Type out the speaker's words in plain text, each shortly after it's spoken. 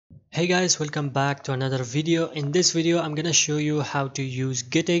Hey guys, welcome back to another video. In this video I'm gonna show you how to use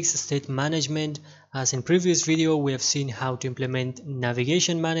Getx State Management. As in previous video we have seen how to implement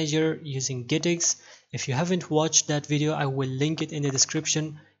Navigation Manager using Getx. If you haven't watched that video, I will link it in the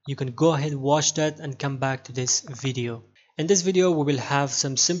description. You can go ahead, watch that and come back to this video. In this video we will have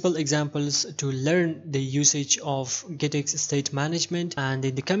some simple examples to learn the usage of Getx State Management, and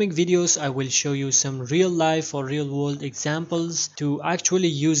in the coming videos I will show you some real life or real world examples to actually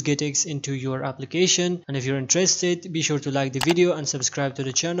use Getx into your application. And if you're interested, be sure to like the video and subscribe to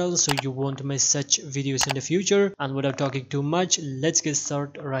the channel so you won't miss such videos in the future. And without talking too much, let's get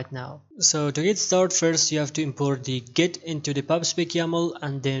started right now. So to get started, first you have to import the get into the pubspec YAML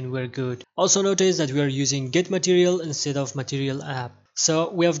and then we're good. Also notice that we are using get material instead of material app.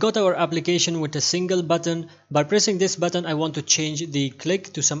 So we have got our application with a single button. By pressing this button I want to change the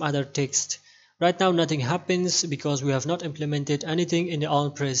click to some other text. Right now nothing happens because we have not implemented anything in the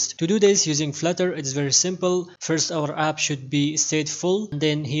on pressed. To do this using Flutter, it's very simple. First our app should be stateful, and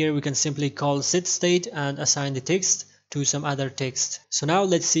then here we can simply call setState and assign the text to some other text. So now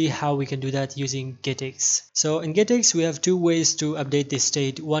let's see how we can do that using Getx. So in Getx we have two ways to update the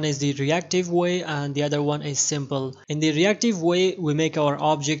state. One is the reactive way and the other one is simple. In the reactive way we make our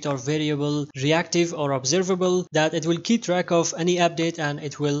object or variable reactive or observable, that it will keep track of any update and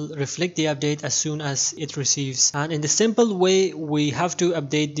it will reflect the update as soon as it receives. And in the simple way we have to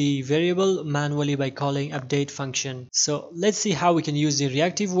update the variable manually by calling update function. So let's see how we can use the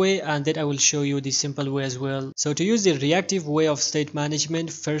reactive way, and then I will show you the simple way as well. So to use the reactive way of state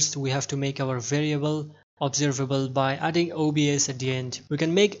management, first we have to make our variable observable by adding OBS at the end. We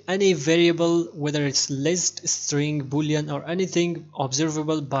can make any variable, whether it's list, string, boolean or anything,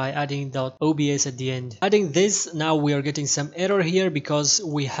 observable by adding .obs at the end. Adding this, now we are getting some error here because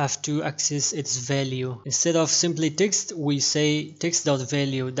we have to access its value. Instead of simply text, we say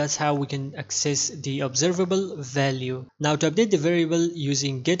text.value. That's how we can access the observable value. Now to update the variable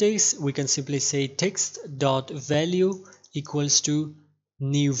using Getx, we can simply say text.value equals to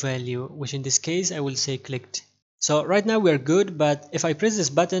new value, which in this case I will say clicked. So right now we are good, but if I press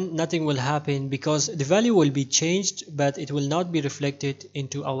this button nothing will happen because the value will be changed but it will not be reflected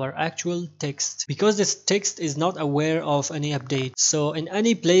into our actual text because this text is not aware of any update. So in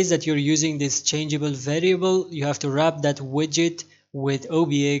any place that you're using this changeable variable, you have to wrap that widget with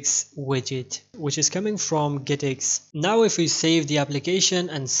OBX widget, which is coming from Getx. Now if we save the application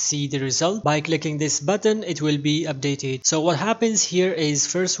and see the result, by clicking this button it will be updated. So what happens here is,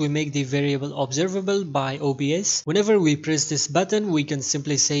 first we make the variable observable by OBS. Whenever we press this button we can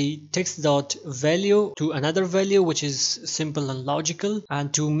simply say text.value to another value, which is simple and logical.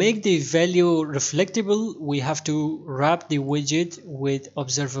 And to make the value reflectable we have to wrap the widget with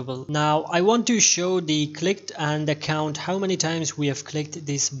observable. Now I want to show the clicked and the count, how many times we have clicked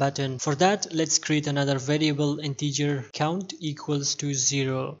this button. For that let's create another variable integer count equals to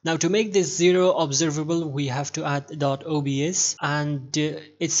 0. Now to make this 0 observable we have to add .obs, and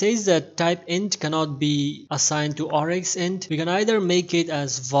it says that type int cannot be assigned to rxint. We can either make it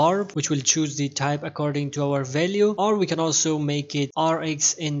as var, which will choose the type according to our value, or we can also make it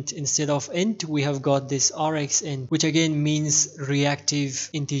rxint. Instead of int we have got this rxint, which again means reactive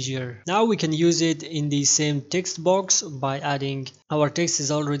integer. Now we can use it in the same text box by adding, our text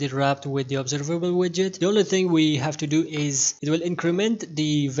is already wrapped with the observable widget. The only thing we have to do is it will increment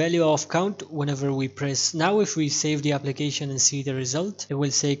the value of count whenever we press. Now if we save the application and see the result, it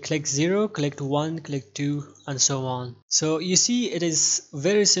will say click 0, click 1, click 2 and so on. So you see it is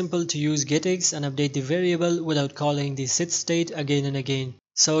very simple to use Getx and update the variable without calling the setState again and again.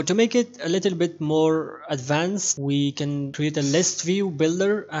 So to make it a little bit more advanced, we can create a list view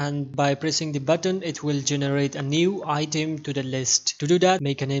builder, and by pressing the button it will generate a new item to the list. To do that,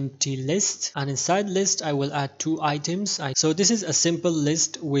 make an empty list, and inside list I will add 2 items. So this is a simple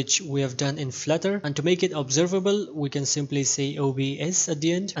list which we have done in Flutter, and to make it observable we can simply say OBS at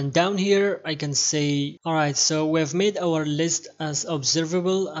the end. And down here I can say, alright, so we have made our list as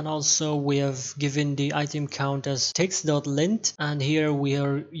observable, and also we have given the item count as text.length, and here we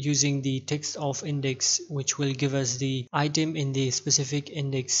are using the text of index, which will give us the item in the specific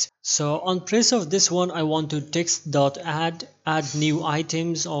index. So on press of this one I want to text.add new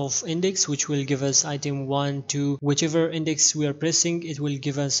items of index, which will give us item 1, 2, whichever index we are pressing it will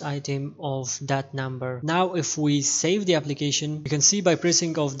give us item of that number. Now if we save the application, you can see by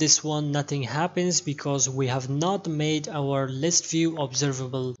pressing of this one nothing happens because we have not made our list view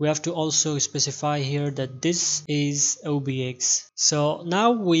observable. We have to also specify here that this is OBX. So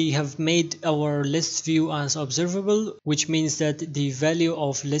now we have made our list view as observable, which means that the value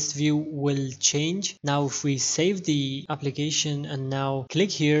of list view will change. Now if we save the application application and now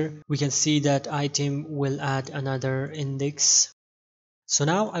click here, we can see that item will add another index. So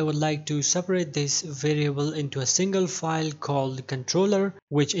now I would like to separate this variable into a single file called controller,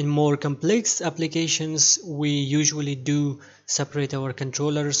 which in more complex applications we usually do separate our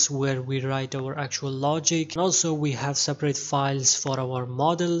controllers where we write our actual logic. And also we have separate files for our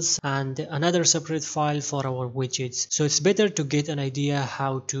models and another separate file for our widgets. So it's better to get an idea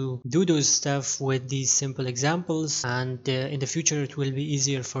how to do those stuff with these simple examples, and in the future it will be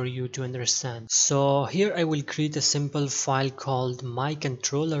easier for you to understand. So here I will create a simple file called my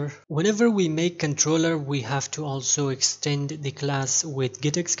controller. Whenever we make controller, we have to also extend the class with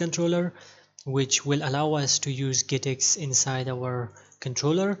Getx controller, which will allow us to use Getx inside our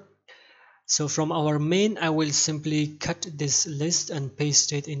controller. So from our main, I will simply cut this list and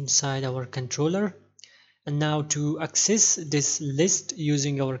paste it inside our controller. And now to access this list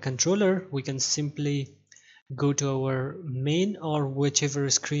using our controller, we can simply go to our main or whichever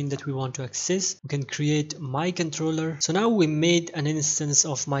screen that we want to access. We can create my controller. So now we made an instance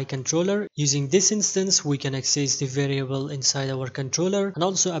of my controller. Using this instance, we can access the variable inside our controller and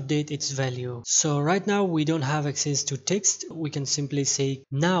also update its value. So right now we don't have access to text. We can simply say,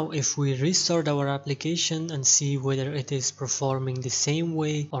 now if we restart our application and see whether it is performing the same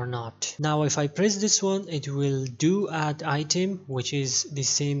way or not. Now if I press this one, it will do add item, which is the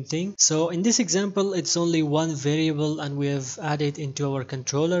same thing. So in this example, it's only one variable and we have added into our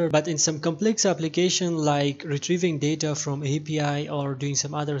controller, but in some complex application like retrieving data from API or doing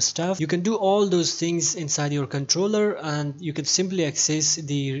some other stuff, you can do all those things inside your controller and you can simply access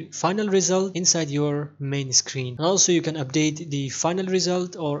the final result inside your main screen. And also you can update the final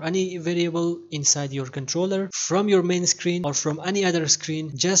result or any variable inside your controller from your main screen or from any other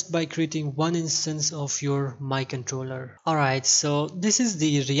screen just by creating one instance of your my controller. Alright, so this is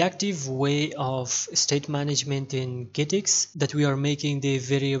the reactive way of state management in Getx, that we are making the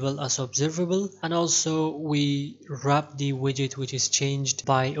variable as observable, and also we wrap the widget which is changed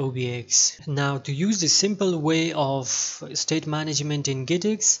by OBX. Now to use the simple way of state management in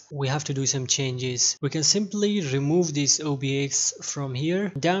Getx, we have to do some changes. We can simply remove this OBX from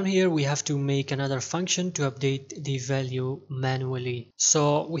here. Down here we have to make another function to update the value manually.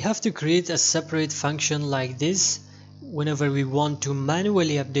 So we have to create a separate function like this whenever we want to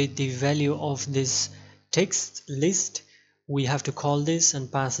manually update the value of this text list. We have to call this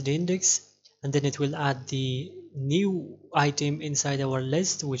and pass the index, and then it will add the new item inside our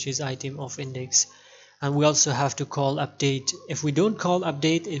list, which is item of index. And we also have to call update. If we don't call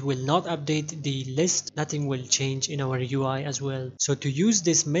update, it will not update the list. Nothing will change in our UI as well. So to use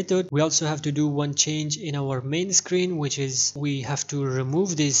this method, we also have to do one change in our main screen, which is we have to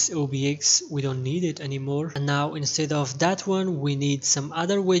remove this OBX. We don't need it anymore. And now instead of that one, we need some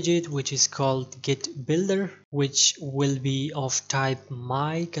other widget, which is called get builder, which will be of type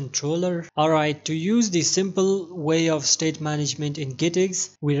my controller. Alright, to use the simple way of state management in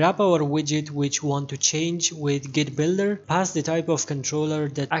Getx, we wrap our widget which want to change with get builder, pass the type of controller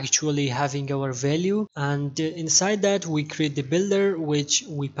that actually having our value, and inside that we create the builder which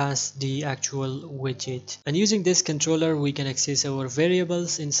we pass the actual widget. And using this controller we can access our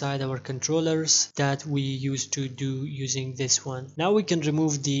variables inside our controllers that we used to do using this one. Now we can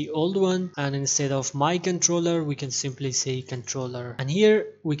remove the old one, and instead of my controller we can simply say controller. And here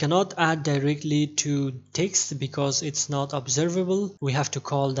we cannot add directly to text because it's not observable. We have to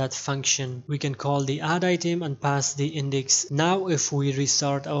call that function. We can call the add item and pass the index. Now if we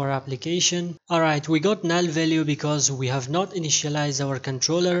restart our application, alright, we got null value because we have not initialized our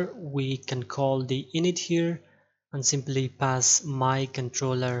controller. We can call the init here and simply pass my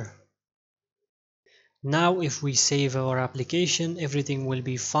controller. Now if we save our application, everything will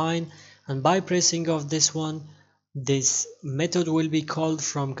be fine, and by pressing of this one, this method will be called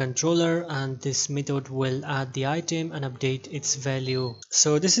from controller, and this method will add the item and update its value.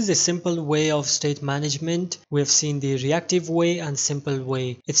 So this is a simple way of state management. We have seen the reactive way and simple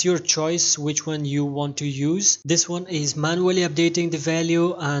way. It's your choice which one you want to use. This one is manually updating the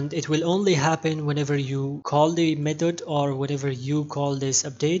value, and it will only happen whenever you call the method or whenever you call this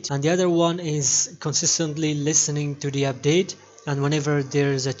update. And the other one is consistently listening to the update, and whenever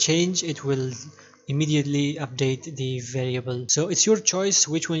there is a change it will immediately update the variable. So it's your choice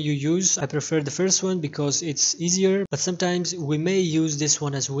which one you use. I prefer the first one because it's easier, but sometimes we may use this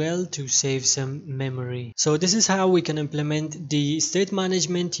one as well to save some memory. So this is how we can implement the state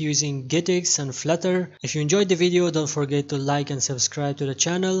management using Getx and Flutter. If you enjoyed the video, don't forget to like and subscribe to the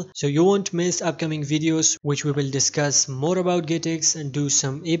channel so you won't miss upcoming videos which we will discuss more about Getx and do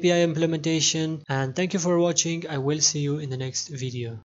some API implementation. And thank you for watching. I will see you in the next video.